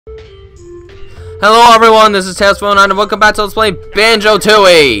Hello everyone, this is Tailspoon and welcome back to Let's Play Banjo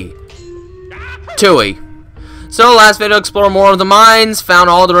Tooie. So last video, explore more of the mines, found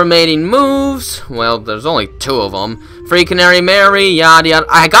all the remaining moves. Well, there's only 2 of them. Free Canary Mary, yada yada.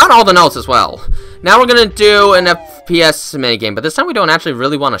 I got all the notes as well. Now we're gonna do an FPS minigame, but this time we don't actually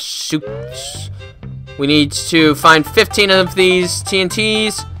really want to shoot. We need to find 15 of these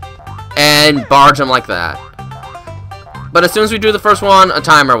TNTs and barge them like that. But as soon as we do the first one, a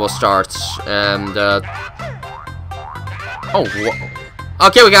timer will start. And,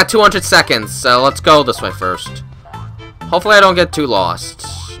 okay, we got 200 seconds, so let's go this way first. Hopefully I don't get too lost.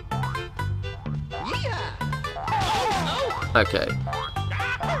 Okay.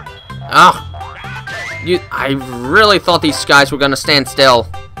 I really thought these guys were gonna stand still.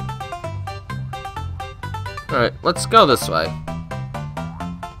 Alright, let's go this way.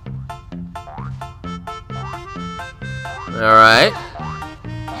 Alright.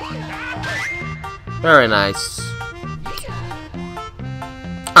 Very nice.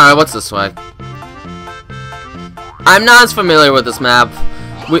 Alright, what's this way? I'm not as familiar with this map.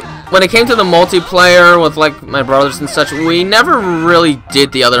 When it came to the multiplayer with like my brothers and such, we never really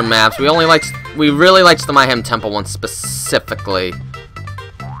did the other maps. We really liked the Mayhem Temple one specifically.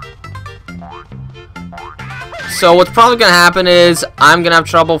 So what's probably gonna happen is I'm gonna have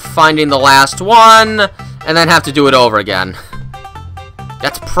trouble finding the last one and then have to do it over again.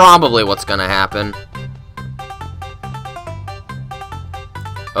 That's probably what's gonna happen.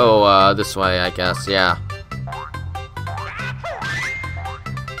 Oh, this way, I guess, yeah.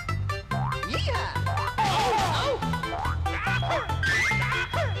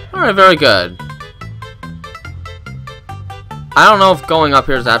 Alright, very good. I don't know if going up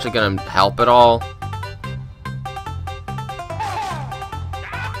here is actually gonna help at all.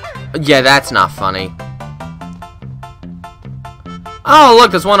 Yeah, that's not funny. Oh, look,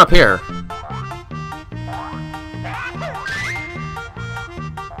 there's one up here.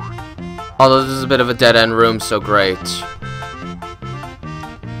 Although this is a bit of a dead-end room, so great.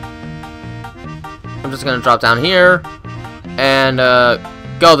 I'm just gonna drop down here and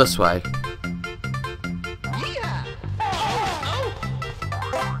go this way.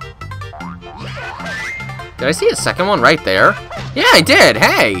 Did I see a second one right there? Yeah, I did.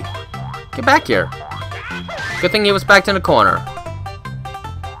 Hey, get back here. Good thing he was backed in the corner.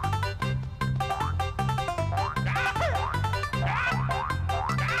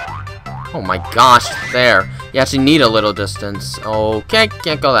 Oh my gosh, there. You actually need a little distance. Okay,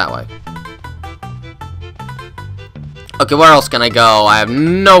 can't go that way. Okay, where else can I go? I have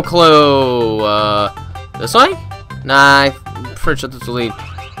no clue. This way? Nah, I'm pretty sure this will lead.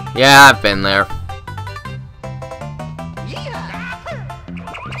 Yeah, I've been there.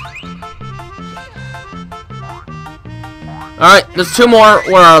 Alright, there's 2 more.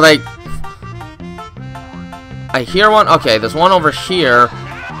 Where are they? I hear one. Okay, there's one over here.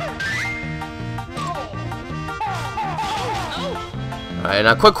 Alright,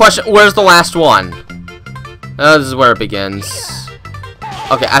 now quick question. Where's the last one? This is where it begins.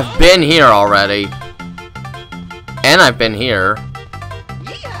 Okay, I've been here already. And I've been here.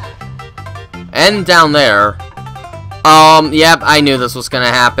 And down there. Yep, I knew this was gonna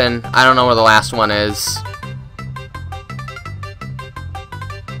happen. I don't know where the last one is.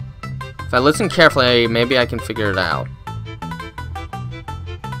 If I listen carefully, maybe I can figure it out.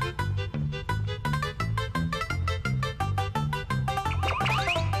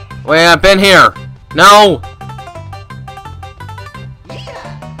 Wait, I've been here. No!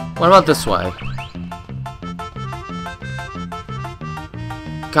 What about this way?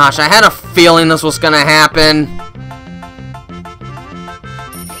 Gosh, I had a feeling this was gonna happen.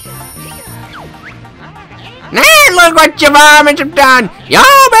 Now look what your varmints have done!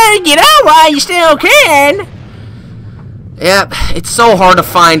 Y'all better get out while you still can! Yep, it's so hard to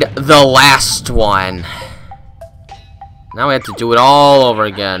find the last one. Now we have to do it all over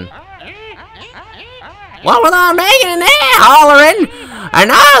again. What with all making and hollering?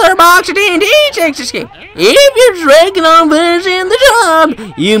 Another box of TNT checks escape. If you're dragging on finishing the job,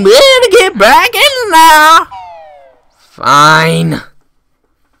 you better get back in now. Fine.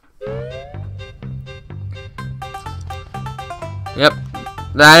 Yep,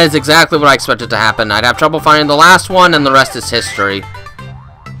 that is exactly what I expected to happen. I'd have trouble finding the last one, and the rest is history.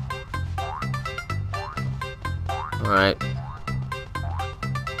 Alright.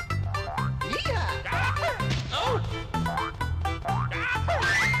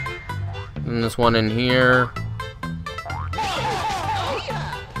 And this one in here.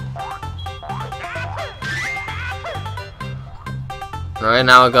 Alright,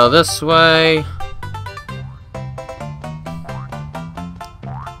 now I'll go this way.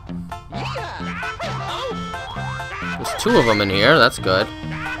 2 of them in here. That's good.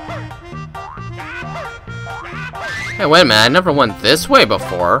 Hey, wait a minute. I never went this way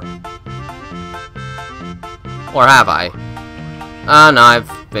before. Or have I? No, I've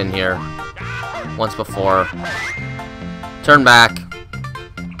been here once before. Turn back.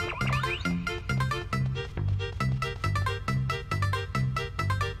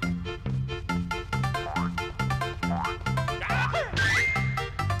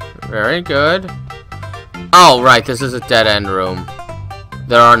 Very good. Oh, right, this is a dead-end room.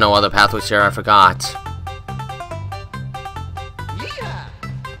 There are no other pathways here, I forgot.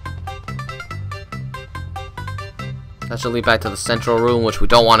 That should lead back to the central room, which we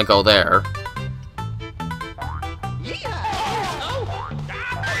don't want to go there.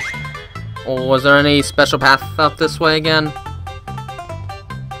 Oh, was there any special path up this way again?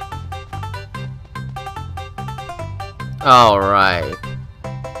 Oh, right.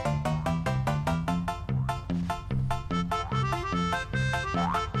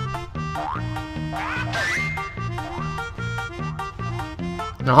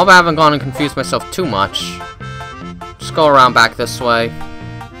 I hope I haven't gone and confused myself too much. Just go around back this way.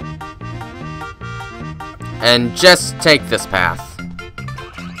 And just take this path.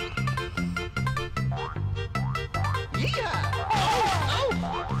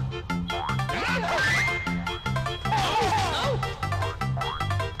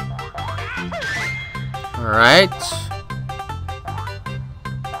 Alright.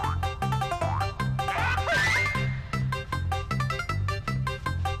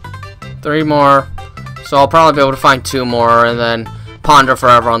 Three more. So I'll probably be able to find 2 more and then ponder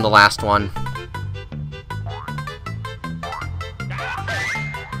forever on the last one.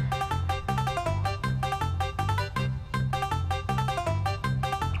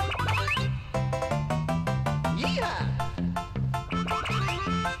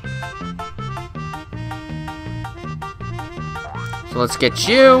 So let's get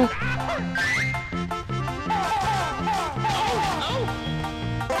you.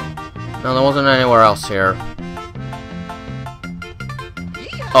 No, there wasn't anywhere else here.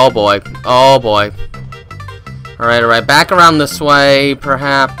 Oh boy. Oh boy. Alright, alright. Back around this way,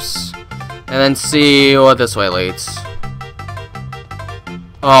 perhaps. And then see what this way leads.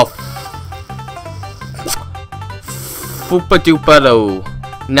 Oh. Foopa-doopa-doo.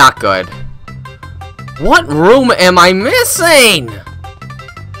 Not good. What room am I missing?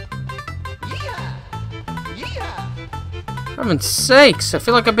 For heaven's sakes, I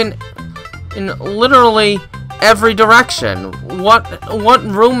feel like I've been in literally every direction. What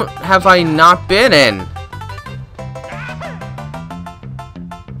room have I not been in?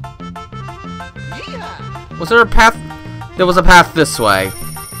 Was there a path? There was a path this way.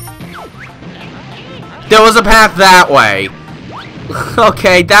 There was a path that way.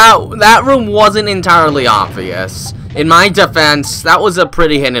 Okay, that room wasn't entirely obvious. In my defense, that was a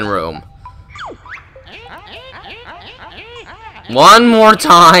pretty hidden room. One more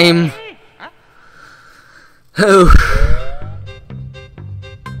time.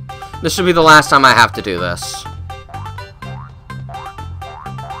 This should be the last time I have to do this.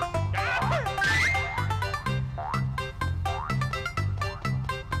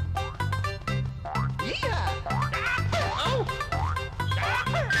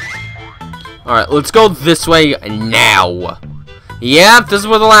 Alright, let's go this way now. Yep, this is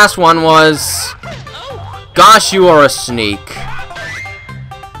where the last one was. Gosh, you are a sneak.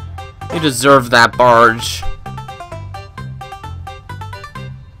 You deserve that barge.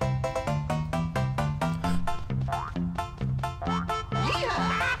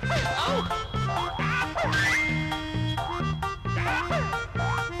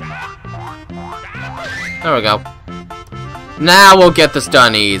 There we go. Now we'll get this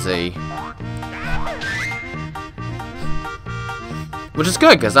done easy. Which is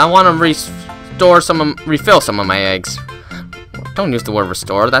good, because I want to refill some of my eggs. Don't use the word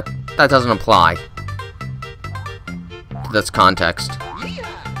restore, that doesn't apply to this context.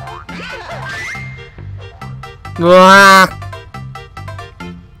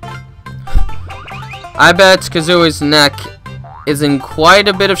 I bet Kazooie's neck is in quite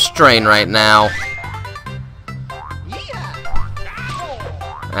a bit of strain right now.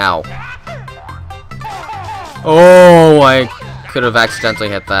 Ow. Oh, I could have accidentally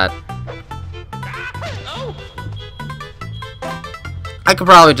hit that. I could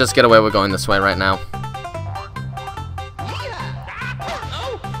probably just get away with going this way right now.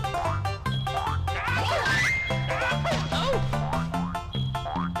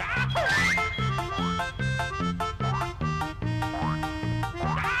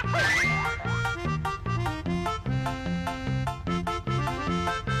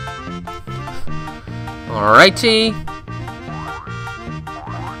 Alrighty.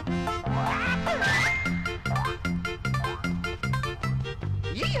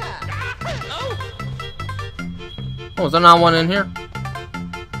 Oh, is there not one in here?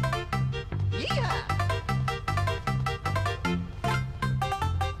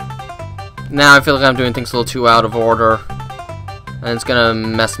 Now I feel like I'm doing things a little too out of order. And it's gonna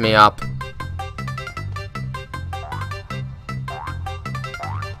mess me up.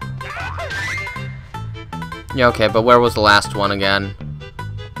 Yeah, okay, but where was the last one again?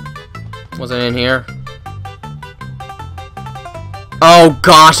 Was it in here? Oh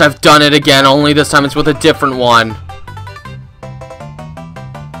gosh, I've done it again, only this time it's with a different one.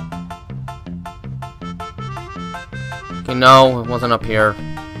 Okay, no, it wasn't up here.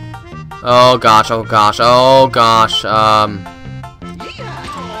 Oh gosh, oh gosh, oh gosh, ow,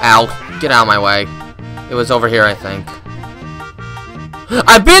 get out of my way. It was over here, I think.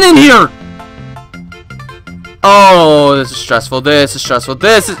 I've been in here! Oh, this is stressful, this is stressful,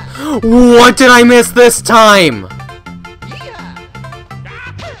 this is... What did I miss this time?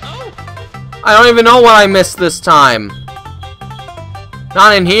 I don't even know what I missed this time.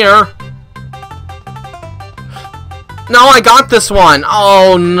 Not in here. No, I got this one.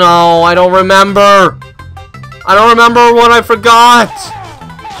 Oh no, I don't remember. I don't remember what I forgot.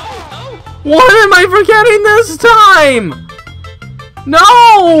 What am I forgetting this time?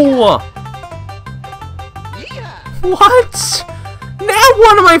 No! What? Now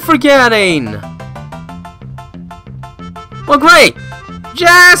what am I forgetting? Well, great.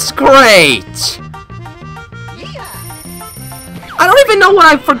 Just great. I don't even know what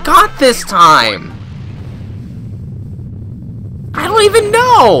I forgot this time. I don't even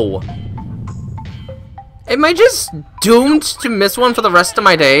know. Am I just doomed to miss one for the rest of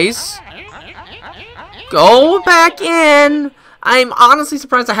my days? Go back in. I'm honestly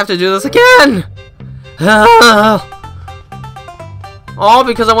surprised I have to do this again. All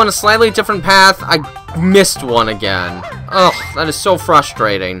because I went a slightly different path. I missed one again. Ugh, that is so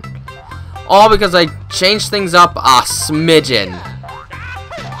frustrating. All because I changed things up a smidgen.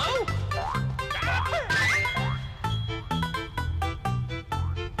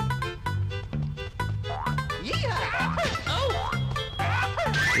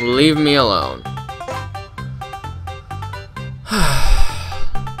 Leave me alone.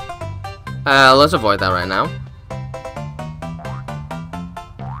 Let's avoid that right now.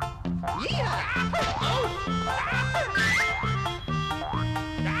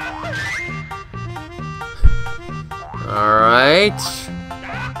 Alright.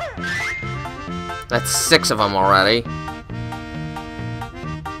 That's 6 of them already.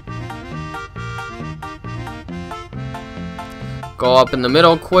 Go up in the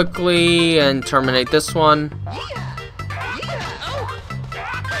middle quickly and terminate this one.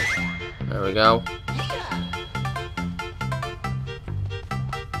 There we go.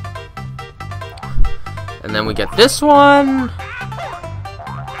 And then we get this one.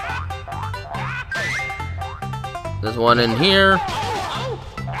 There's one in here.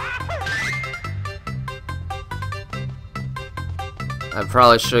 I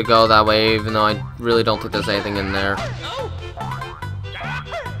probably should go that way, even though I really don't think there's anything in there.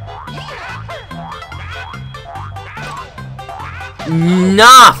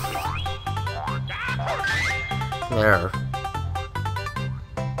 Enough! There.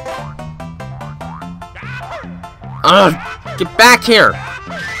 Ugh! Get back here!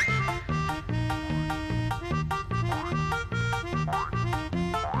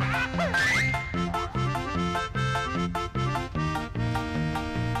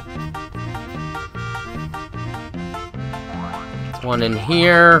 There's one in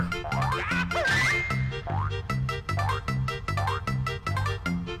here.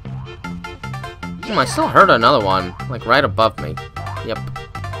 I still heard another one, like right above me. Yep.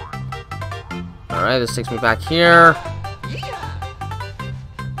 Alright, this takes me back here.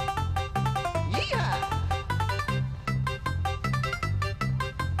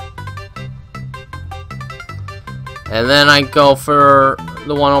 And then I go for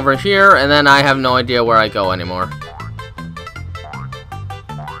the one over here, and then I have no idea where I go anymore.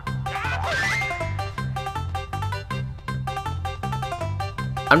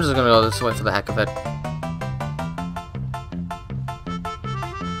 I'm just gonna go this way for the heck of it.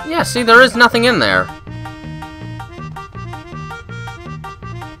 Yeah, see, there is nothing in there.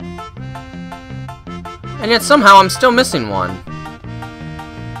 And yet somehow I'm still missing one.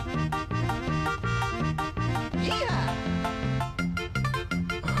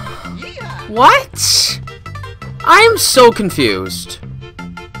 What? I am so confused.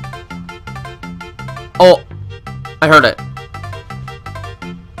 Oh, I heard it.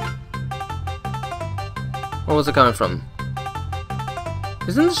 Where was it coming from?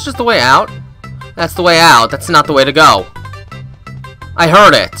 Isn't this just the way out? That's the way out. That's not the way to go. I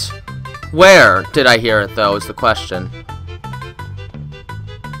heard it. Where did I hear it, though, is the question.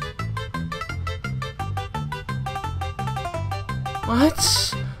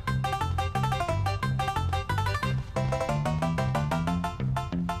 What?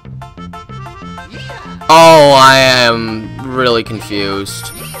 Oh, I am really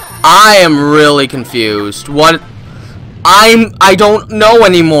confused. I am really confused. What? I don't know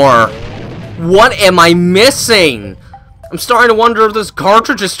anymore. What am I missing? I'm starting to wonder if this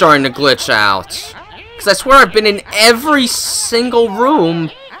cartridge is starting to glitch out. Because I swear I've been in every single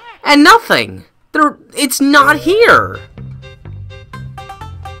room and nothing. It's not here.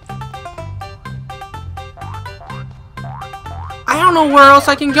 I don't know where else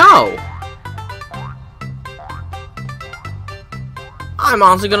I can go. I'm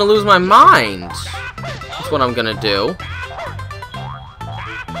honestly gonna lose my mind. That's what I'm gonna do.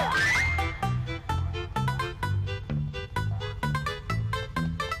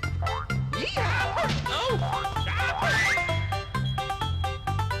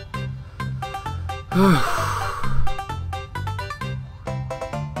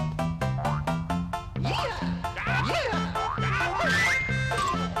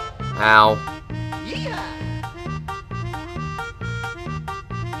 Ow.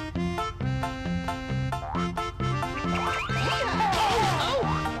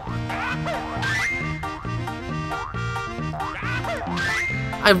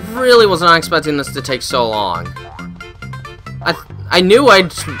 I really was not expecting this to take so long. I knew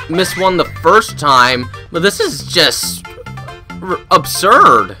I'd missed one the first time, but this is just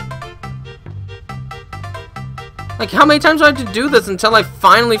absurd. Like, how many times do I have to do this until I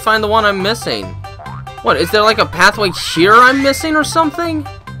finally find the one I'm missing? What, is there like a pathway here I'm missing or something?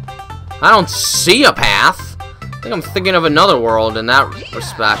 I don't see a path. I think I'm thinking of another world in that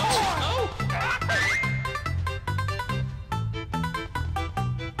respect.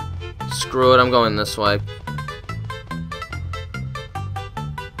 Screw it, I'm going this way.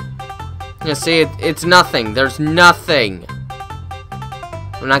 Yeah, see, it's nothing. There's nothing.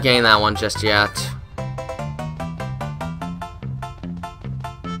 I'm not getting that one just yet.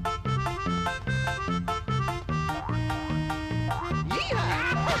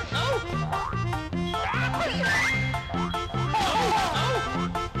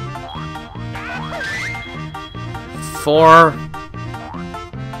 Four.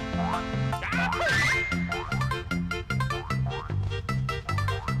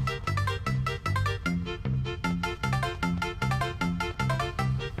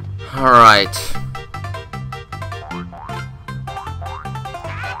 Alright.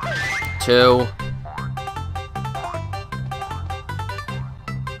 2.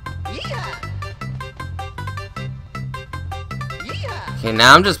 Okay,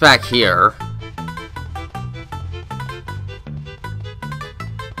 now I'm just back here.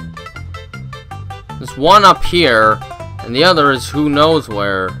 There's one up here, and the other is who knows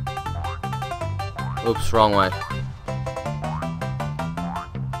where. Oops, wrong way.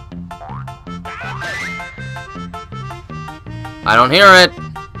 I don't hear it.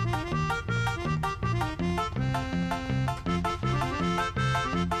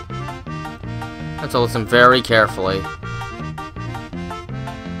 I have to listen very carefully.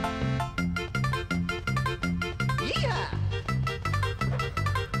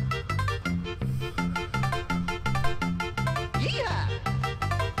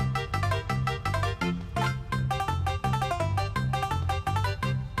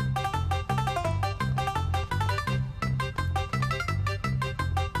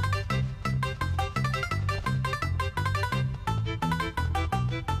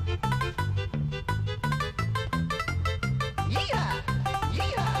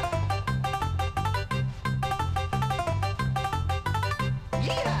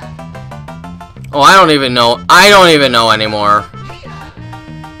 Oh, I don't even know. I don't even know anymore.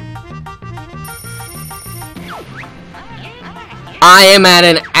 I am at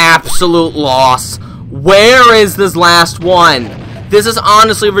an absolute loss. Where is this last one? This is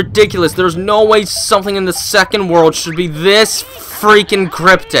honestly ridiculous. There's no way something in the second world should be this freaking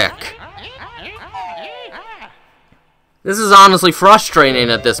cryptic. This is honestly frustrating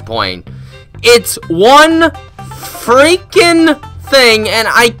at this point. It's one freaking thing, and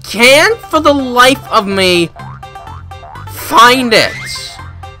I can't for the life of me find it.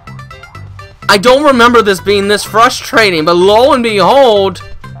 I don't remember this being this frustrating, but lo and behold,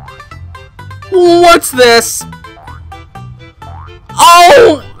 what's this?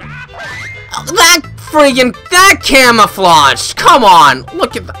 Oh, that camouflage. Come on,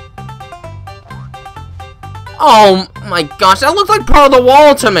 look at that. Oh my gosh, that looks like part of the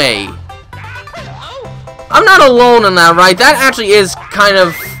wall to me. I'm not alone in that, right? That actually is kind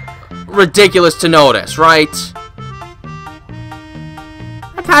of ridiculous to notice, right?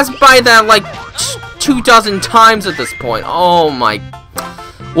 I passed by that like 24 times at this point. Oh my.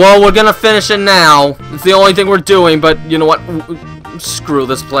 Well, we're gonna finish it now. It's the only thing we're doing, but you know what? Screw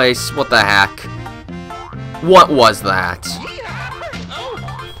this place. What the heck? What was that?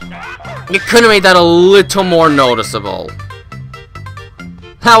 You could have made that a little more noticeable.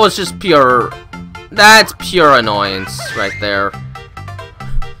 That was just pure... That's pure annoyance right there.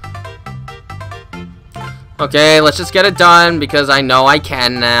 Okay, let's just get it done because I know I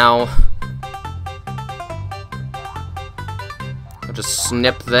can now. I'll just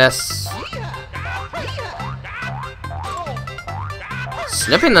snip this.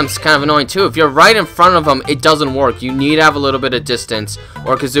 Snipping them's kind of annoying too. If you're right in front of them, it doesn't work. You need to have a little bit of distance,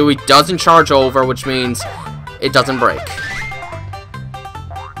 or Kazooie doesn't charge over, which means it doesn't break.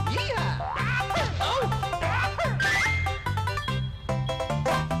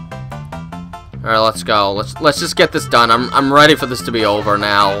 All right, let's go. Let's just get this done. I'm ready for this to be over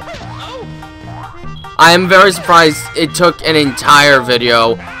now. I am very surprised it took an entire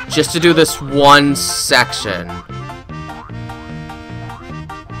video just to do this one section.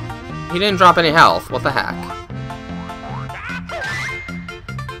 He didn't drop any health. What the heck?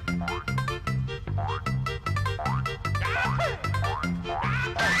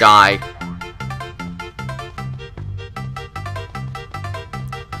 Die.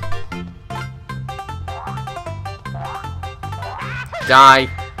 Die.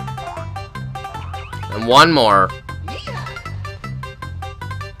 And one more.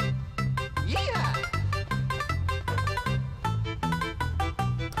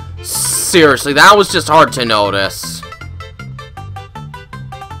 Seriously, that was just hard to notice.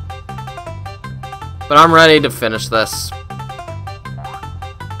 But I'm ready to finish this.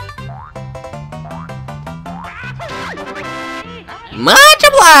 Much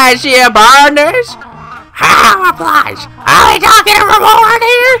obliged here, partners. How obliged? Are we talking a reward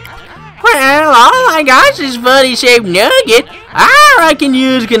here? Well, all I got's this funny-shaped nugget. I reckon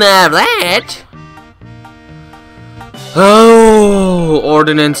you's gonna have that. Oh,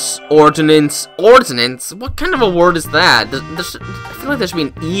 ordnance. What kind of a word is that? I feel like there should be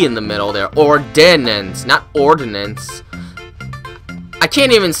an E in the middle there. Ordnance, not ordinance. I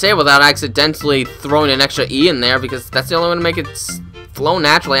can't even say it without accidentally throwing an extra E in there because that's the only way to make it flow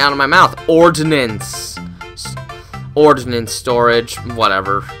naturally out of my mouth. Ordnance. Ordnance storage.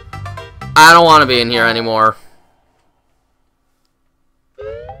 Whatever. I don't want to be in here anymore.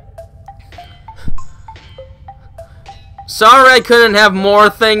 Sorry I couldn't have more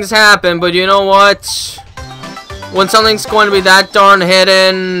things happen, but you know what? When something's going to be that darn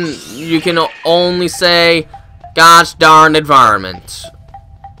hidden, you can only say, gosh darn environment.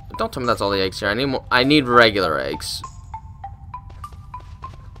 Don't tell me that's all the eggs here. I need more. I need regular eggs.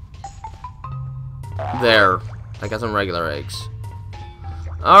 There. I got some regular eggs.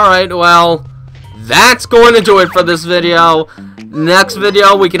 Alright, well, that's going to do it for this video. Next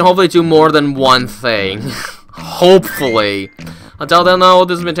video, we can hopefully do more than one thing. Hopefully. Until then, though,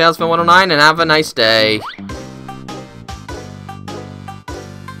 this has been Tailspin 109, and have a nice day.